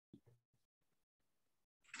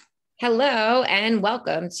Hello and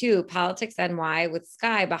welcome to Politics NY with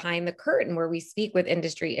Skye Behind the Curtain, where we speak with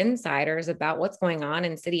industry insiders about what's going on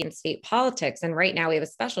in city and state politics. And right now we have a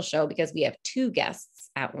special show because we have two guests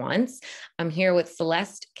at once. I'm here with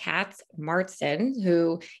Celeste Katz Marston,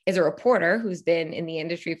 who is a reporter who's been in the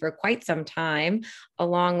industry for quite some time,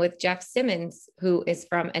 along with Jeff Simmons, who is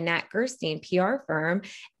from Anat Gerstein PR firm.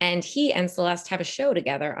 And he and Celeste have a show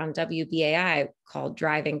together on WBAI called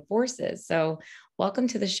Driving Forces. So welcome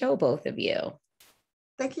to the show, both of you.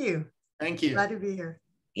 Thank you. Thank you. Glad to be here.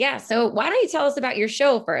 Yeah. So why don't you tell us about your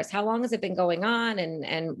show first? How long has it been going on?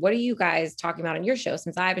 And what are you guys talking about on your show?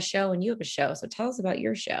 Since I have a show and you have a show. So tell us about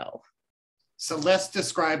your show. Celeste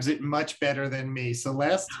describes it much better than me.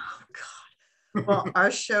 Celeste? Oh, God. Well,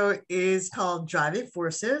 our show is called Driving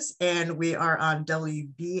Forces, and we are on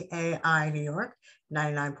WBAI New York,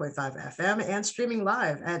 99.5 FM, and streaming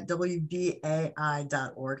live at WBAI.org.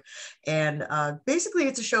 And basically,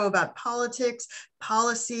 it's a show about politics,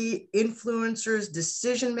 policy, influencers,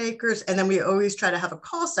 decision makers, and then we always try to have a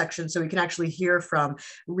call section so we can actually hear from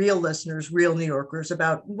real listeners, real New Yorkers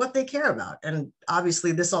about what they care about. And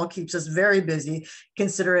obviously, this all keeps us very busy,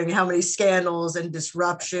 considering how many scandals and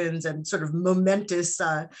disruptions and sort of momentous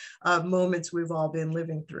moments we've all been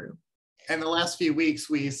living through. And the last few weeks,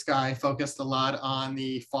 Skye, focused a lot on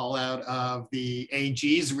the fallout of the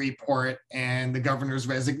AG's report and the governor's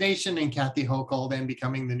resignation and Kathy Hochul then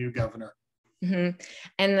becoming the new governor. Mm-hmm.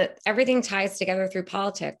 And everything ties together through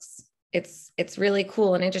politics. It's really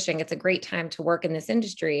cool and interesting. It's a great time to work in this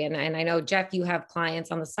industry. And I know, Jeff, you have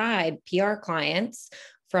clients on the side, PR clients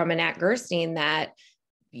from Anat Gerstein that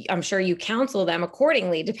I'm sure you counsel them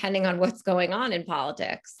accordingly, depending on what's going on in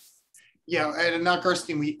politics. Yeah, at Anat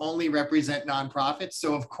Gerstein, we only represent nonprofits.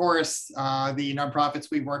 So of course, the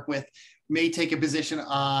nonprofits we work with may take a position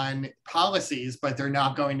on policies, but they're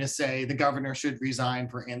not going to say the governor should resign,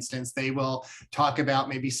 for instance. They will talk about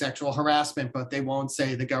maybe sexual harassment, but they won't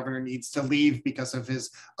say the governor needs to leave because of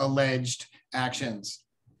his alleged actions.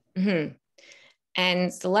 Mm-hmm.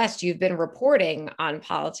 And Celeste, you've been reporting on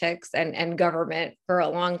politics and government for a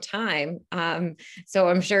long time. So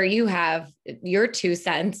I'm sure you have your 2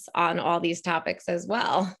 cents on all these topics as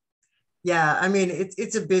well. Yeah, I mean,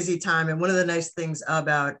 it's a busy time. And one of the nice things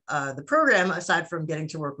about the program, aside from getting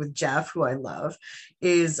to work with Jeff, who I love,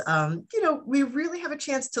 is, we really have a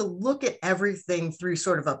chance to look at everything through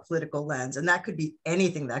sort of a political lens. And that could be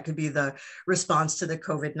anything. That could be the response to the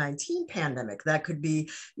COVID-19 pandemic. That could be,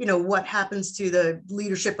 what happens to the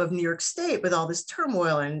leadership of New York State with all this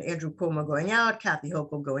turmoil and Andrew Cuomo going out, Kathy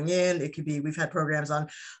Hochul going in. It could be, we've had programs on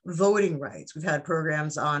voting rights. We've had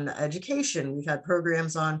programs on education. We've had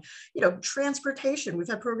programs on, transportation. We've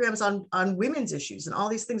had programs on women's issues and all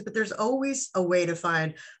these things, but there's always a way to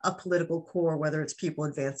find a political core, whether it's people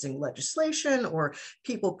advancing legislation or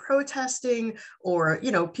people protesting or,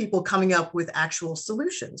 people coming up with actual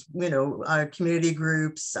solutions, community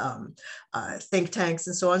groups, think tanks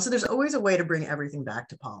and so on. So there's always a way to bring everything back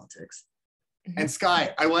to politics. And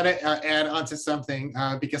Skye, I want to add on to something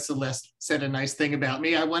because Celeste said a nice thing about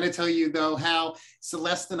me. I want to tell you, though, how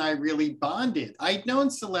Celeste and I really bonded. I'd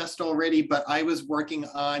known Celeste already, but I was working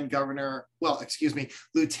on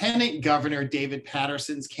Lieutenant Governor David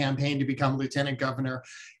Paterson's campaign to become Lieutenant Governor.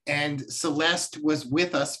 And Celeste was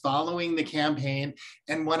with us following the campaign.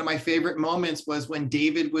 And one of my favorite moments was when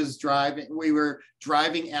David was driving, we were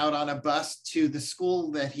driving out on a bus to the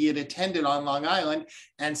school that he had attended on Long Island.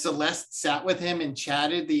 And Celeste sat with him and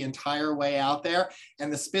chatted the entire way out there.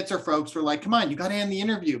 And the Spitzer folks were like, come on, you got to end the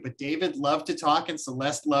interview. But David loved to talk and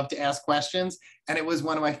Celeste loved to ask questions. And it was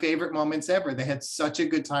one of my favorite moments ever. They had such a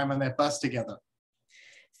good time on that bus together.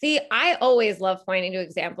 See, I always love pointing to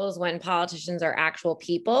examples when politicians are actual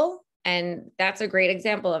people. And that's a great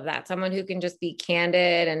example of that. Someone who can just be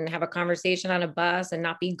candid and have a conversation on a bus and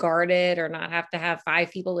not be guarded or not have to have 5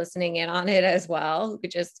 people listening in on it as well, who could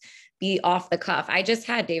just be off the cuff. I just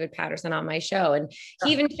had David Paterson on my show, and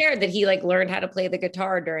he even shared that he learned how to play the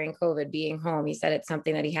guitar during COVID being home. He said it's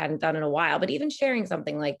something that he hadn't done in a while, but even sharing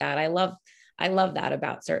something like that, I love that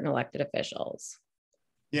about certain elected officials.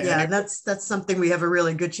 Yeah, that's something we have a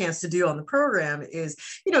really good chance to do on the program is,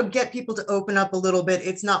 get people to open up a little bit.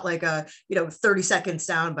 It's not like a, 30-second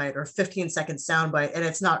soundbite or 15-second soundbite, and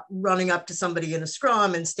it's not running up to somebody in a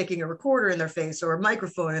scrum and sticking a recorder in their face or a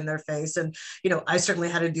microphone in their face. And, I certainly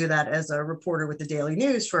had to do that as a reporter with the Daily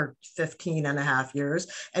News for 15 and a half years.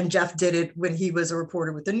 And Jeff did it when he was a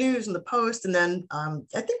reporter with the News and the Post. And then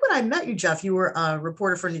I think when I met you, Jeff, you were a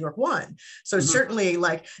reporter for New York One. So certainly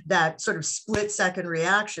like that sort of split-second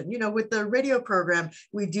reaction interaction. You know, with the radio program,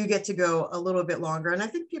 we do get to go a little bit longer. And I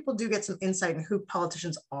think people do get some insight in who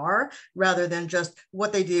politicians are rather than just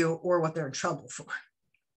what they do or what they're in trouble for.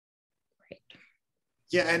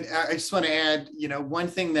 Yeah, and I just want to add, you know, one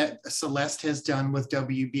thing that Celeste has done with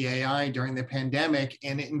WBAI during the pandemic,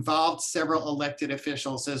 and it involved several elected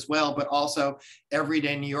officials as well, but also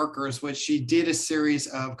everyday New Yorkers, was she did a series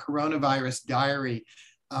of coronavirus diary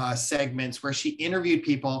segments where she interviewed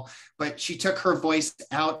people, but she took her voice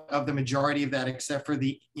out of the majority of that, except for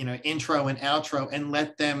the, you know, intro and outro, and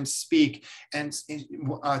let them speak. And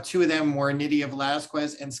two of them were Nydia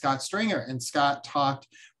Velazquez and Scott Stringer. And Scott talked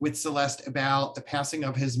with Celeste about the passing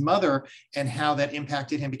of his mother and how that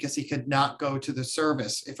impacted him because he could not go to the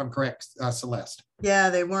service, if I'm correct, Celeste. Yeah,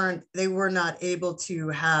 they were not able to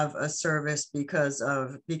have a service because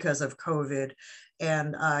of COVID.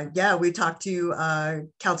 And yeah, we talked to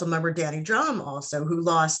Council Member Danny Drum also, who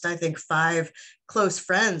lost, I think, 5 close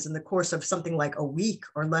friends in the course of something like a week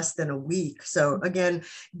or less than a week. So again,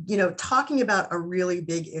 you know, talking about a really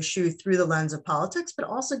big issue through the lens of politics, but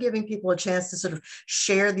also giving people a chance to sort of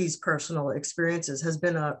share these personal experiences has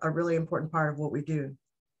been a really important part of what we do.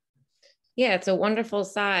 Yeah, it's a wonderful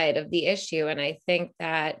side of the issue. And I think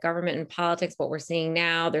that government and politics, what we're seeing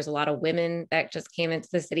now, there's a lot of women that just came into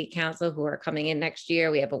the city council who are coming in next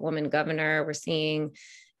year. We have a woman governor. We're seeing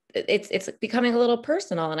it's becoming a little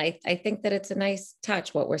personal. And I think that it's a nice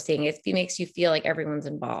touch what we're seeing. It makes you feel like everyone's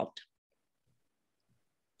involved.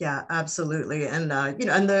 Yeah, absolutely. And, you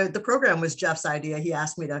know, and the program was Jeff's idea. He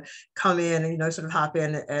asked me to come in and, you know, sort of hop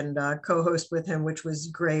in and co-host with him, which was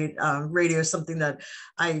great. Radio is something that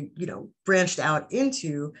I, you know, branched out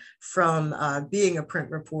into from being a print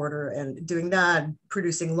reporter and doing that,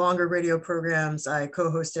 producing longer radio programs. I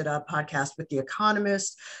co-hosted a podcast with The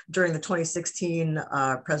Economist during the 2016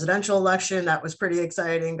 presidential election. That was pretty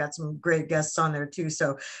exciting. Got some great guests on there too.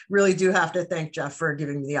 So really do have to thank Jeff for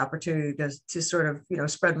giving me the opportunity to sort of, you know,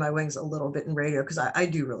 spread my wings a little bit in radio, because I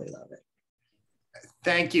do really love it.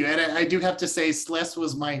 Thank you. And I do have to say, Celeste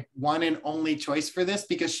was my one and only choice for this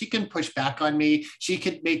because she can push back on me. She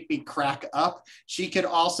could make me crack up. She could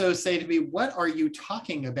also say to me, what are you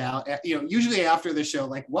talking about? You know, usually after the show,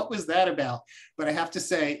 like, what was that about? But I have to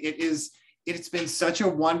say, it's been such a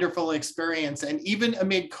wonderful experience. And even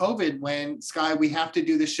amid COVID, when Skye, we have to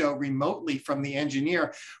do the show remotely from the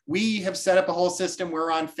engineer, we have set up a whole system.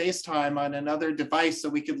 We're on FaceTime on another device so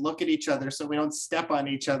we could look at each other so we don't step on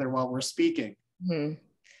each other while we're speaking. Mm-hmm.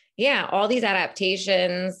 Yeah, all these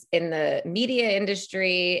adaptations in the media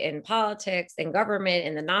industry, in politics, in government,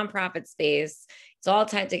 in the nonprofit space, it's all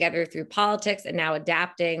tied together through politics and now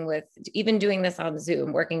adapting with even doing this on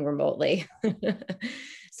Zoom, working remotely.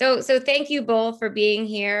 So thank you both for being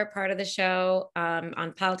here, part of the show on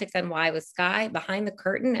PoliticsNY with Skye, Behind the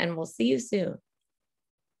Curtain, and we'll see you soon.